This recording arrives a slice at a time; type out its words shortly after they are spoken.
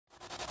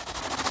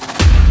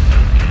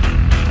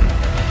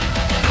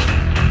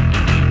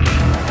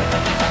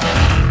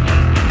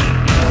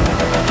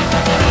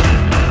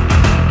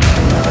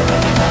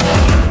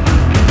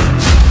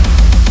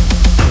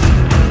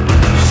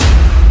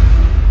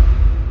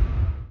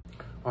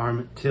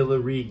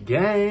Artillery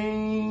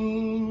gang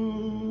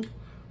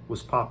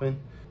was popping.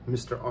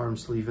 Mr. Arm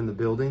Sleeve in the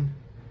building.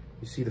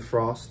 You see the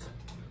frost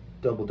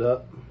doubled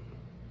up.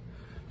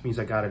 Means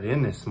I got it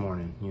in this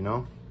morning, you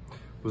know?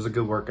 It was a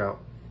good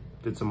workout.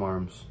 Did some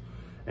arms.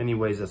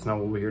 Anyways, that's not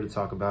what we're here to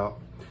talk about.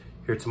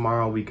 Here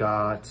tomorrow we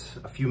got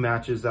a few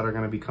matches that are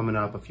going to be coming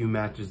up, a few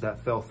matches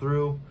that fell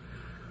through.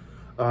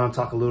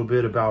 Talk a little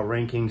bit about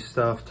ranking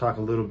stuff, talk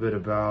a little bit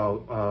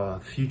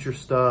about future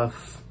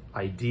stuff,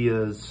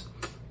 ideas,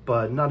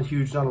 but not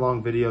a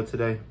long video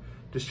today.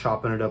 Just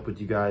chopping it up with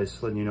you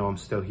guys, letting you know I'm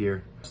still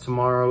here.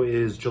 Tomorrow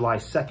is July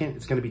 2nd.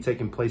 It's going to be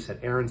taking place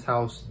at Aaron's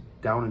house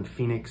down in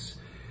Phoenix.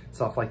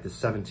 It's off like the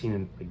 17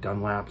 and like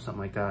Dunlap,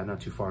 something like that, not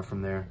too far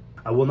from there.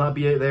 I will not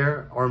be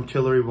there.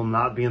 Artillery will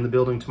not be in the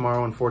building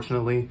tomorrow,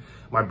 unfortunately.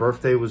 My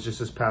birthday was just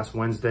this past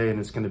Wednesday, and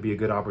it's going to be a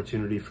good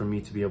opportunity for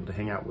me to be able to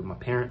hang out with my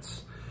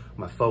parents,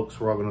 my folks.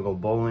 We're all going to go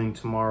bowling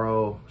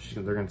tomorrow.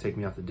 They're going to take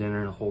me out to dinner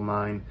and a whole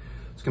nine.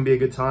 It's going to be a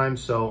good time.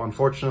 So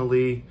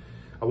unfortunately,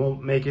 I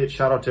won't make it.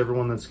 Shout out to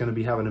everyone that's going to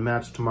be having a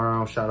match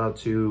tomorrow. Shout out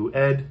to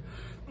Ed,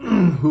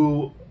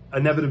 who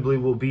inevitably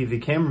will be the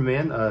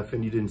cameraman. If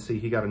you didn't see,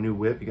 he got a new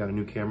whip. He got a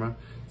new camera.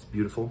 It's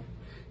beautiful.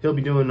 He'll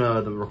be doing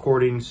the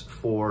recordings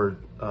for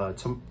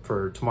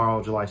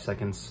tomorrow, July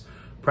 2nd's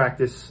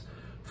practice,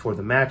 for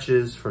the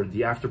matches, for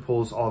the after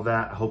pulls, all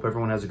that. I hope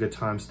everyone has a good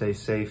time. Stay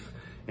safe,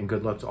 and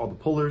good luck to all the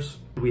pullers.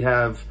 We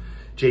have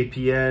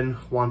JPN,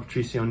 Juan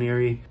Patricio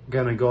Neri,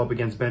 gonna go up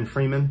against Ben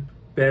Freeman.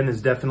 Ben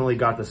has definitely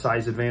got the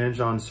size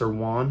advantage on Sir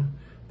Juan,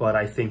 but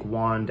I think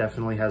Juan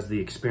definitely has the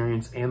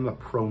experience and the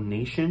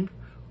pronation,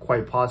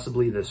 quite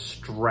possibly the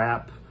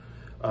strap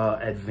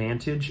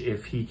advantage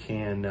if he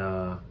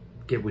can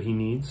get what he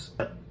needs.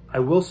 I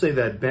will say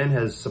that Ben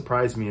has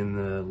surprised me in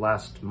the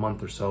last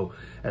month or so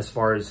as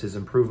far as his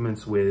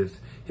improvements with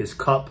his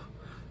cup,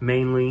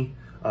 mainly.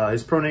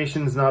 His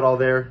pronation is not all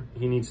there.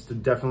 He needs to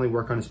definitely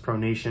work on his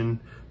pronation,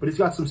 but he's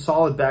got some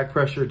solid back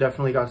pressure,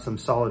 definitely got some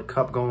solid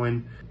cup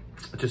going.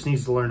 Just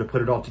needs to learn to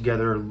put it all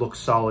together, look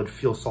solid,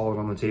 feel solid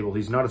on the table.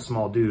 He's not a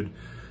small dude,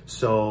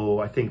 so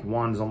I think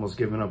Juan's almost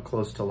given up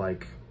close to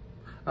like,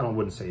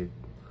 wouldn't say,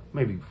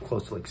 maybe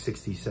close to like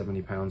 60,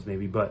 70 pounds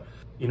maybe, but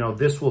you know,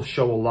 this will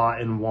show a lot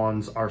in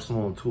Juan's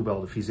arsenal and tool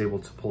belt if he's able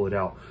to pull it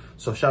out.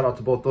 So shout out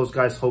to both those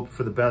guys, hope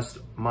for the best.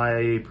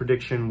 My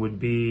prediction would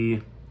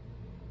be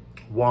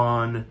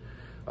Juan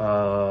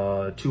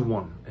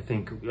 2-1. I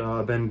think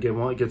Ben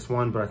gets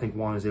one, but I think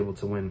Juan is able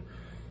to win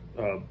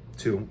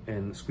 2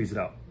 and squeeze it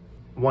out.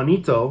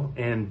 Juanito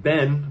and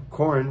Ben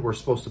Corin were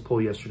supposed to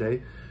pull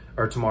yesterday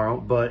or tomorrow,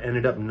 but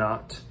ended up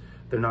not.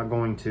 They're not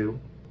going to.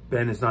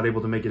 Ben is not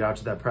able to make it out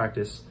to that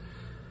practice.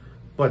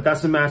 But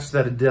that's a match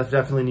that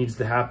definitely needs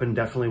to happen.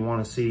 Definitely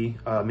want to see.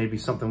 Maybe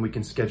something we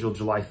can schedule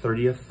July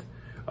 30th.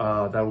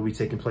 That will be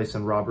taking place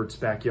in Robert's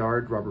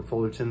backyard, Robert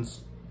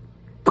Fullerton's.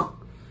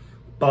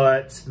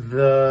 But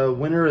the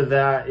winner of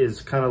that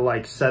is kind of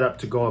like set up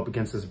to go up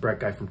against this Brett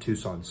guy from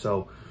Tucson.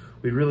 So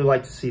we'd really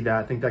like to see that.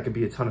 I think that could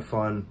be a ton of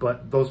fun.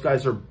 But those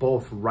guys are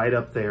both right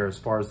up there as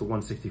far as the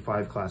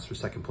 165 class for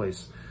second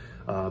place,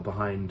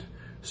 behind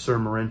Sir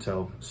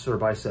Morento, Sir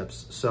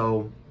Biceps.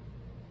 So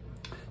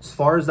as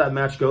far as that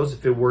match goes,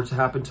 if it were to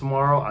happen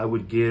tomorrow, I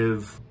would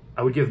give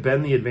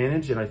Ben the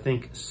advantage, and I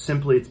think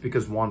simply it's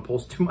because Juan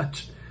pulls too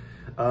much.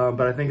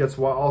 But I think that's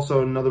why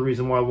also another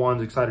reason why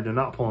Juan's excited to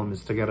not pull him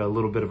is to get a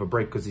little bit of a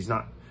break because he's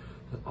not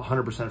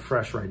 100%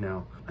 fresh right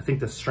now. I think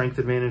the strength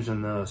advantage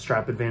and the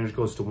strap advantage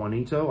goes to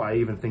Juanito. I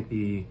even think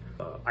the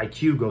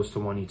IQ goes to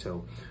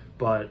Juanito.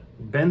 But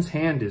Ben's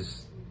hand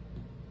is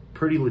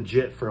pretty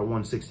legit for a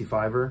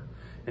 165er,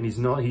 and he's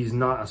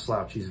not a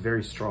slouch. He's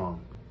very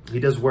strong. He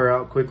does wear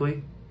out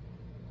quickly,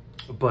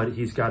 but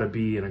he's got to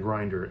be in a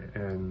grinder,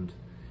 and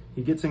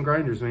he gets in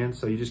grinders, man,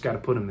 so you just got to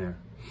put him there.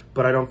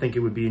 But I don't think it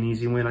would be an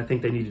easy win. I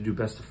think they need to do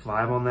best of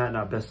 5 on that,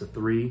 not best of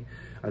 3.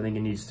 I think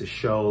it needs to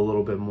show a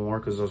little bit more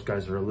because those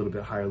guys are a little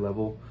bit higher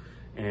level,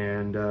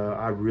 and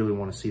I really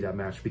want to see that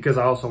match because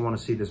I also want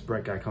to see this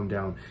Brett guy come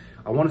down.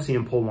 I want to see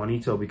him pull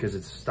Juanito because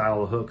it's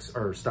style of hooks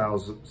or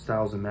styles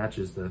and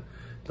matches, the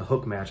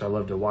hook match. I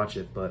love to watch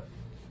it, but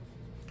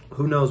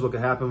who knows what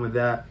could happen with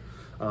that.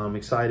 I'm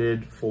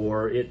excited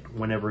for it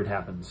whenever it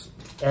happens.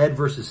 Ed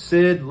versus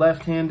Sid,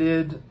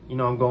 left-handed. You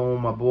know, I'm going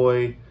with my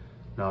boy.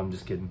 No, I'm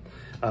just kidding.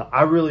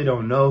 I really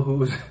don't know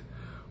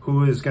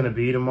who is going to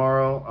be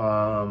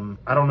tomorrow.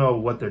 I don't know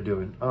what they're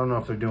doing. I don't know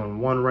if they're doing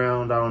 1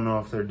 round. I don't know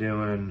if they're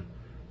doing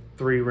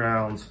 3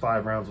 rounds,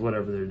 5 rounds,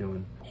 whatever they're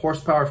doing.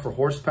 Horsepower for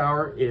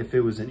horsepower, if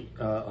it was an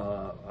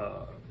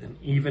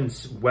even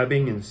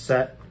webbing and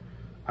set,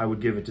 I would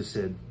give it to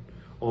Sid.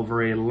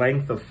 Over a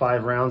length of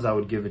 5 rounds, I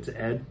would give it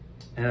to Ed.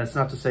 And that's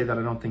not to say that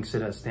I don't think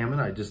Sid has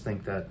stamina. I just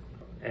think that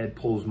Ed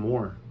pulls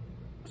more.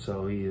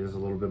 So he is a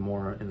little bit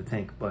more in the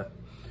tank. But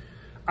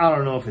I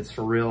don't know if it's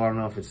for real. I don't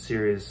know if it's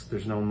serious.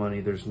 There's no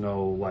money. There's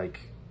no, like,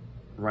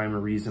 rhyme or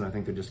reason. I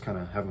think they're just kind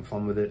of having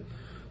fun with it.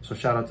 So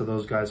shout out to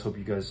those guys. Hope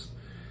you guys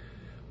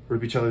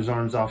rip each other's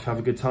arms off. Have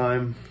a good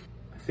time.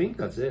 I think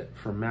that's it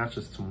for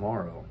matches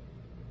tomorrow.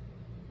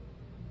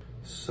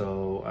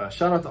 So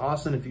shout out to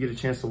Austin. If you get a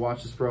chance to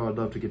watch this, bro, I'd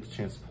love to get the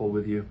chance to pull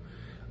with you.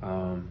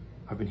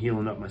 I've been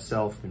healing up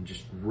myself and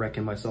just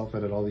wrecking myself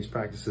at all these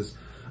practices.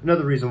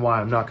 Another reason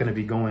why I'm not going to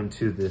be going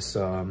to this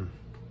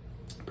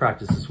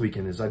practice this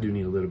weekend is I do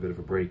need a little bit of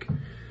a break.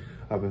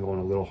 I've been going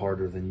a little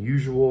harder than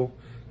usual,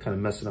 kind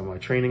of messing up my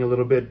training a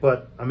little bit,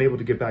 but I'm able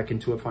to get back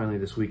into it finally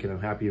this week and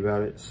I'm happy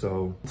about it.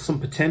 So some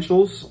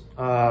potentials,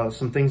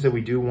 some things that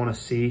we do want to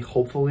see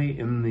hopefully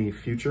in the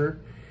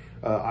future.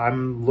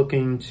 I'm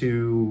looking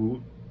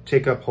to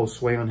take up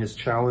Josue on his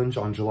challenge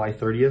on July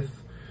 30th.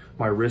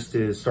 My wrist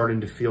is starting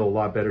to feel a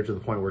lot better to the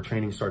point where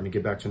training's starting to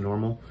get back to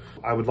normal.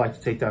 I would like to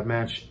take that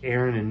match.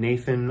 Aaron and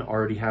Nathan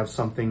already have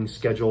something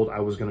scheduled. I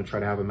was going to try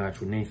to have a match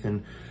with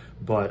Nathan,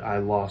 but I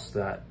lost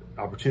that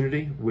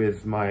opportunity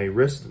with my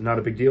wrist. Not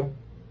a big deal.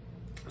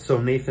 So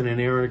Nathan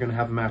and Aaron are going to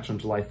have a match on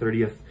July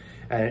 30th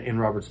in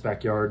Robert's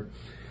backyard.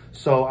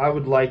 So I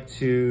would like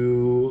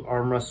to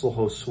arm wrestle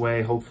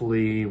Josue,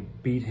 hopefully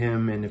beat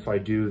him, and if I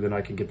do, then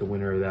I can get the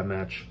winner of that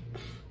match,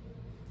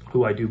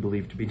 who I do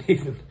believe to be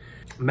Nathan.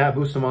 Matt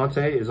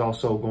Bustamante is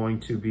also going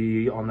to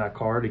be on that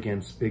card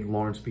against Big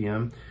Lawrence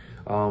BM.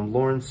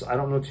 Lawrence, I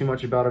don't know too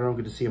much about it. I don't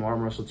get to see him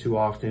arm wrestle too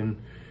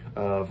often.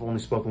 I've only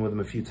spoken with him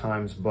a few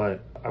times,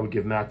 but I would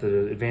give Matt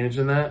the advantage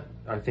in that.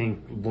 I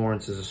think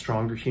Lawrence is a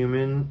stronger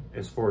human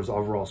as far as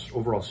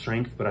overall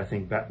strength, but I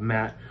think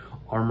Matt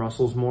arm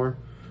wrestles more.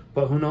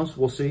 But who knows?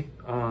 We'll see.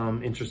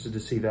 Interested to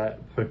see that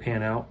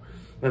pan out.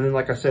 And then,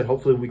 like I said,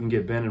 hopefully we can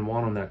get Ben and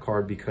Juan on that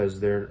card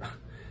because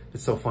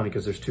it's so funny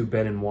because there's two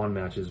Ben and Juan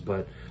matches,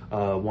 but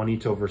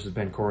Juanito versus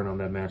Ben Corin on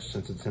that match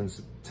since it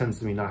tends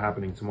to be not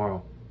happening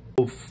tomorrow.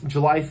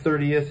 July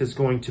 30th is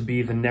going to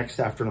be the next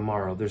after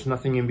tomorrow. There's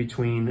nothing in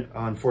between.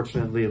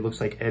 Unfortunately, it looks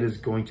like Ed is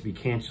going to be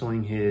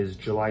canceling his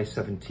July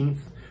 17th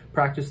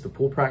practice, the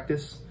pool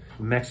practice.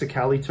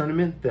 Mexicali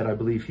tournament that I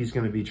believe he's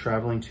going to be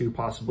traveling to,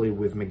 possibly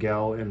with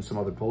Miguel and some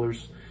other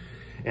pullers.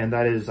 And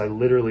that is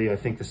literally, I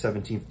think, the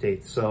 17th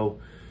date. So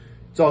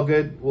it's all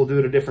good. We'll do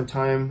it a different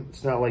time.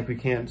 It's not like we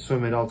can't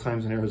swim at all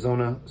times in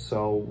Arizona,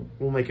 so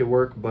we'll make it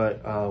work.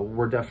 But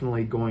we're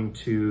definitely going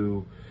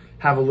to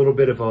have a little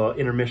bit of a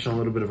intermission, a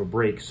little bit of a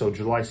break. So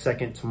July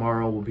 2nd,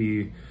 tomorrow, will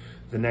be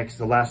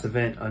the last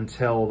event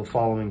until the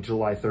following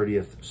July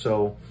 30th.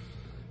 So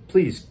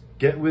please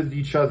get with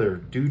each other,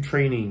 do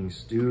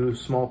trainings, do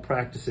small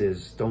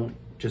practices. Don't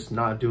just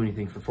not do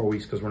anything for 4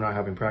 weeks because we're not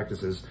having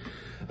practices.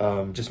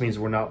 Just means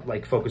we're not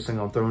like focusing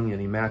on throwing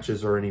any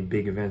matches or any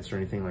big events or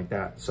anything like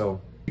that.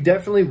 So we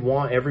definitely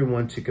want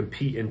everyone to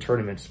compete in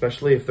tournaments,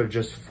 especially if they're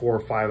just 4 or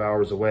 5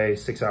 hours away,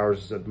 6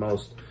 hours at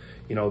most.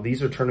 You know,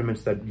 these are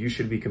tournaments that you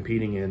should be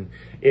competing in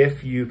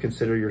if you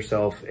consider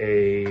yourself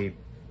an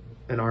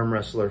arm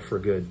wrestler for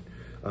good.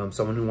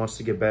 Someone who wants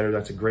to get better,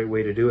 that's a great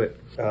way to do it.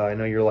 I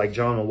know you're like,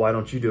 John, well, why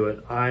don't you do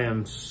it? I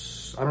don't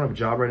have a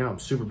job right now. I'm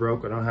super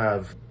broke. I don't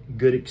have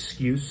good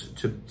excuse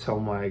to tell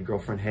my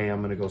girlfriend, hey,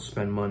 I'm going to go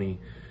spend money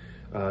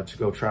to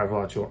go travel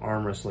out to an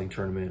arm wrestling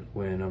tournament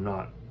when I'm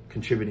not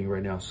contributing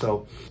right now.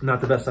 So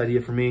not the best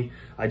idea for me.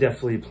 I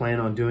definitely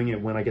plan on doing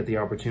it when I get the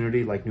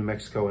opportunity, like New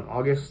Mexico in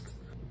August.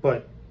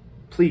 But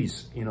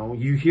please, you know,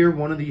 you hear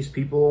one of these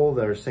people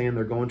that are saying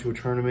they're going to a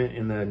tournament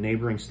in the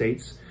neighboring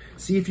states,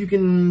 see if you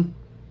can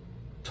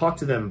talk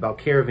to them about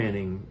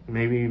caravanning,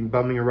 maybe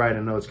bumming a ride. I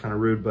know it's kind of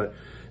rude, but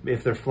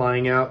if they're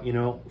flying out, you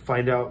know,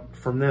 find out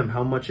from them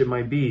how much it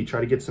might be, try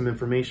to get some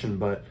information.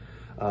 But,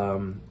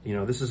 you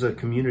know, this is a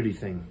community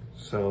thing.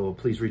 So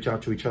please reach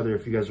out to each other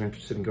if you guys are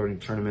interested in going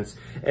to tournaments.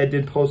 Ed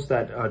did post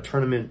that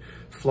tournament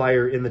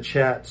flyer in the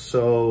chat,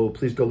 so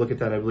please go look at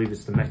that. I believe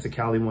it's the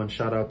Mexicali one.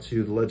 Shout out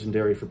to the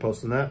Legendary for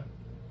posting that.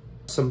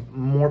 Some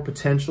more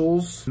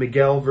potentials.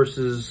 Miguel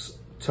versus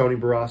Tony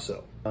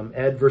Barrasso.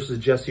 Ed versus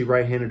Jesse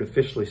right-handed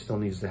officially still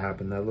needs to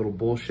happen. That little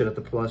bullshit at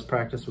the plus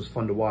practice was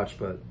fun to watch,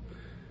 but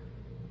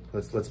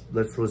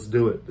let's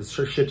do it. This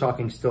shit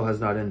talking still has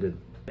not ended.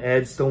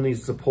 Ed still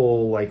needs to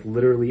pull like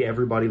literally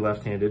everybody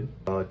left-handed.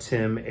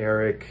 Tim,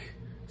 Eric,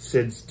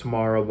 Sid's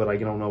tomorrow, but I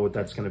don't know what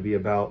that's going to be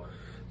about.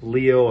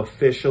 Leo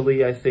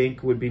officially, I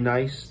think, would be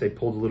nice. They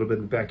pulled a little bit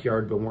in the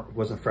backyard, but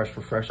wasn't fresh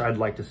for fresh. I'd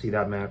like to see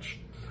that match.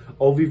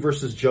 Ovi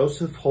versus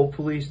Joseph,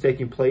 hopefully, is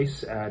taking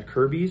place at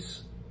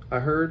Kirby's, I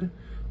heard,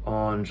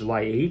 on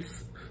July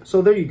 8th.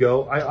 So there you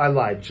go. I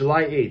lied.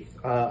 July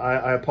 8th.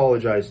 I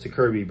apologize to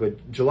Kirby,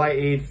 but July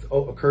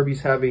 8th,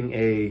 Kirby's having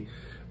a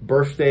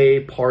birthday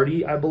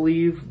party, I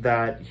believe,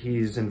 that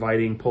he's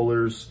inviting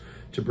pullers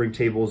to bring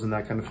tables and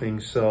that kind of thing.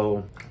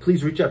 So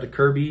please reach out to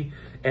Kirby.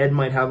 Ed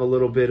might have a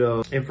little bit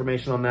of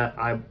information on that.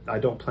 I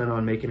don't plan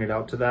on making it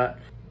out to that.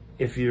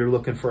 If you're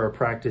looking for a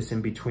practice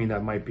in between,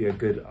 that might be a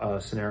good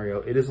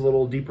scenario. It is a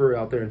little deeper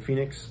out there in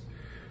Phoenix,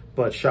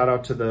 but shout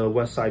out to the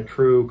West Side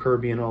crew,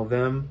 Kirby and all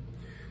them.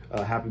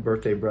 Happy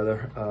birthday,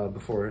 brother,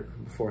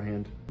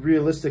 beforehand.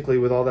 Realistically,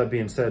 with all that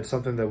being said,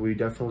 something that we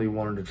definitely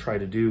wanted to try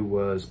to do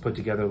was put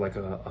together like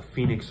a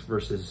Phoenix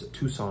versus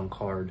Tucson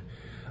card.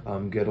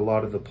 Get a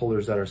lot of the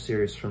pullers that are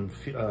serious from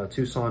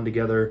Tucson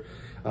together,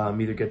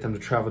 either get them to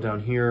travel down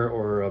here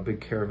or a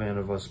big caravan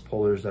of us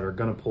pullers that are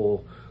gonna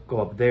pull, go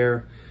up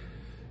there.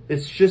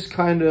 It's just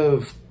kind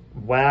of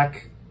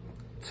whack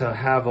to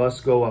have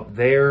us go up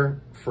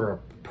there for a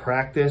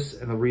practice.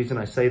 And the reason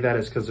I say that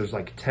is because there's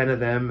like 10 of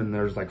them and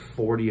there's like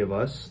 40 of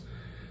us.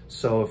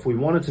 So if we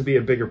want it to be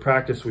a bigger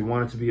practice, we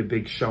want it to be a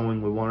big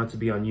showing, we want it to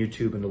be on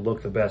YouTube and to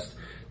look the best,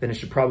 then it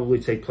should probably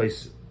take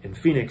place in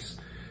Phoenix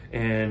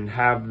and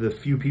have the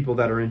few people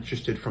that are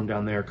interested from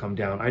down there come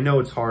down. I know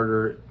it's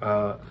harder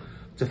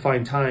to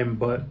find time,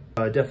 but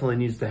it definitely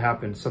needs to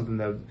happen. Something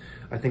that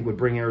I think would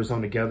bring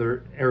Arizona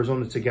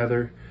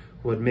together,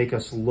 would make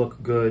us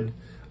look good.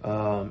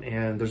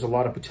 And there's a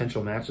lot of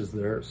potential matches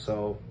there.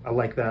 So I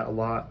like that a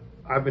lot.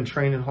 I've been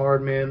training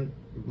hard, man,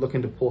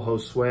 looking to pull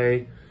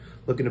Josue,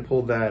 looking to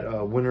pull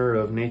that winner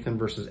of Nathan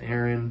versus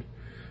Aaron.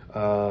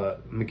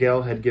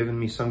 Miguel had given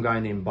me some guy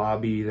named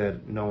Bobby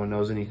that no one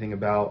knows anything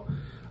about.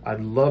 I'd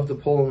love to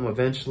pull him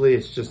eventually.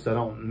 It's just I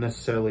don't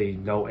necessarily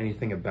know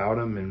anything about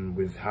him, and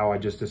with how I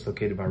just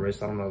dislocated my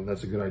wrist, I don't know if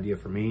that's a good idea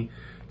for me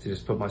to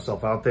just put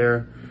myself out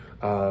there.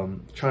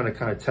 Trying to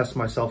kind of test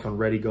myself on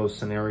ready-go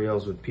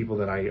scenarios with people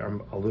that I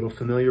am a little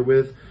familiar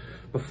with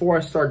before I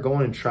start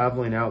going and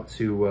traveling out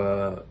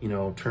to you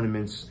know,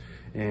 tournaments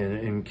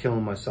and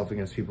killing myself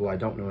against people I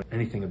don't know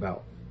anything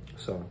about.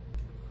 So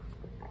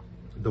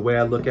the way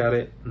I look at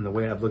it, and the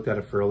way I've looked at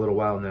it for a little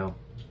while now,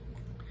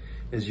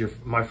 is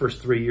my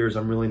first 3 years,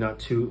 I'm really not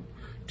too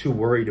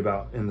worried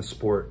about in the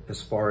sport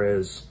as far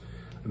as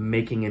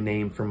making a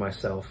name for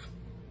myself.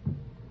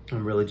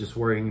 I'm really just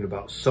worrying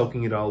about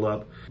soaking it all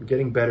up,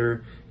 getting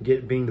better,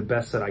 being the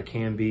best that I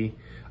can be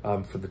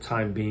for the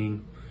time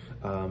being,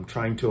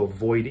 trying to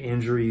avoid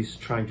injuries,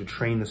 trying to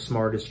train the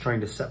smartest, trying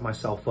to set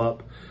myself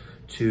up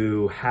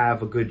to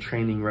have a good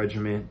training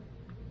regimen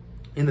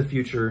in the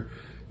future,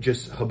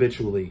 just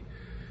habitually.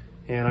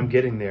 And I'm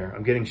getting there.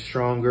 I'm getting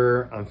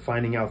stronger. I'm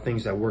finding out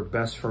things that work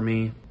best for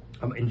me.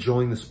 I'm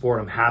enjoying the sport.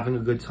 I'm having a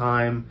good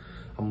time.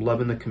 I'm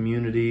loving the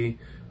community.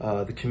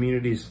 The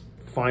community's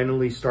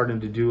finally starting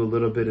to do a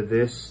little bit of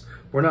this.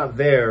 We're not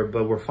there,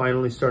 but we're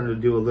finally starting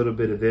to do a little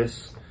bit of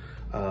this.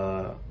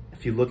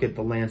 If you look at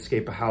the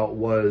landscape of how it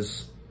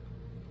was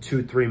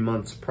 2-3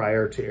 months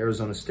prior to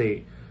Arizona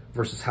State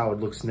versus how it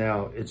looks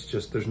now, it's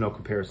just, there's no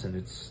comparison.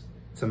 It's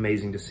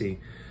amazing to see.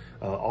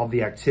 All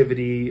the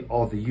activity,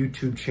 all the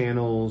YouTube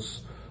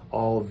channels,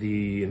 all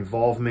the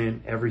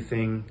involvement,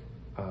 everything.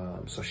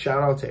 So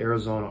shout out to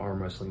Arizona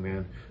Arm Wrestling,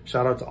 man.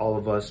 Shout out to all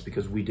of us,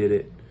 because we did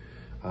it.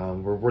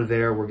 We're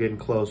there, we're getting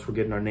close, we're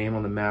getting our name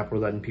on the map, we're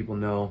letting people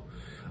know.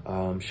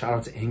 Shout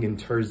out to Ingen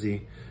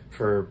Terzi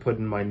for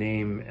putting my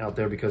name out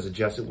there because of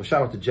Jesse. Well,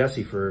 shout out to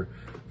Jesse for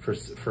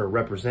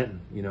representing,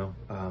 you know,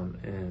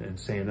 and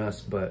saying us.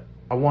 But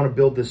I want to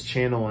build this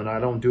channel, and I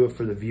don't do it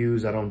for the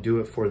views. I don't do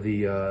it for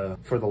the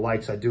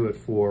likes. I do it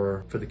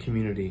for the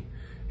community.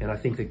 And I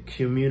think the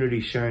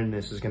community sharing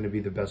this is going to be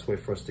the best way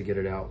for us to get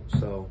it out.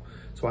 So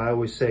that's why I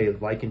always say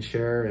like and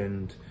share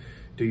and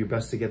do your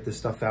best to get this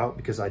stuff out,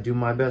 because I do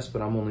my best,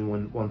 but I'm only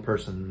one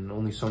person, and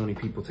only so many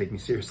people take me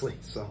seriously.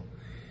 So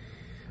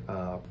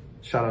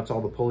shout out to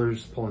all the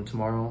pullers pulling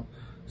tomorrow.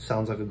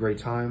 Sounds like a great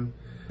time,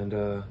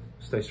 and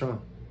stay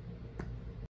strong.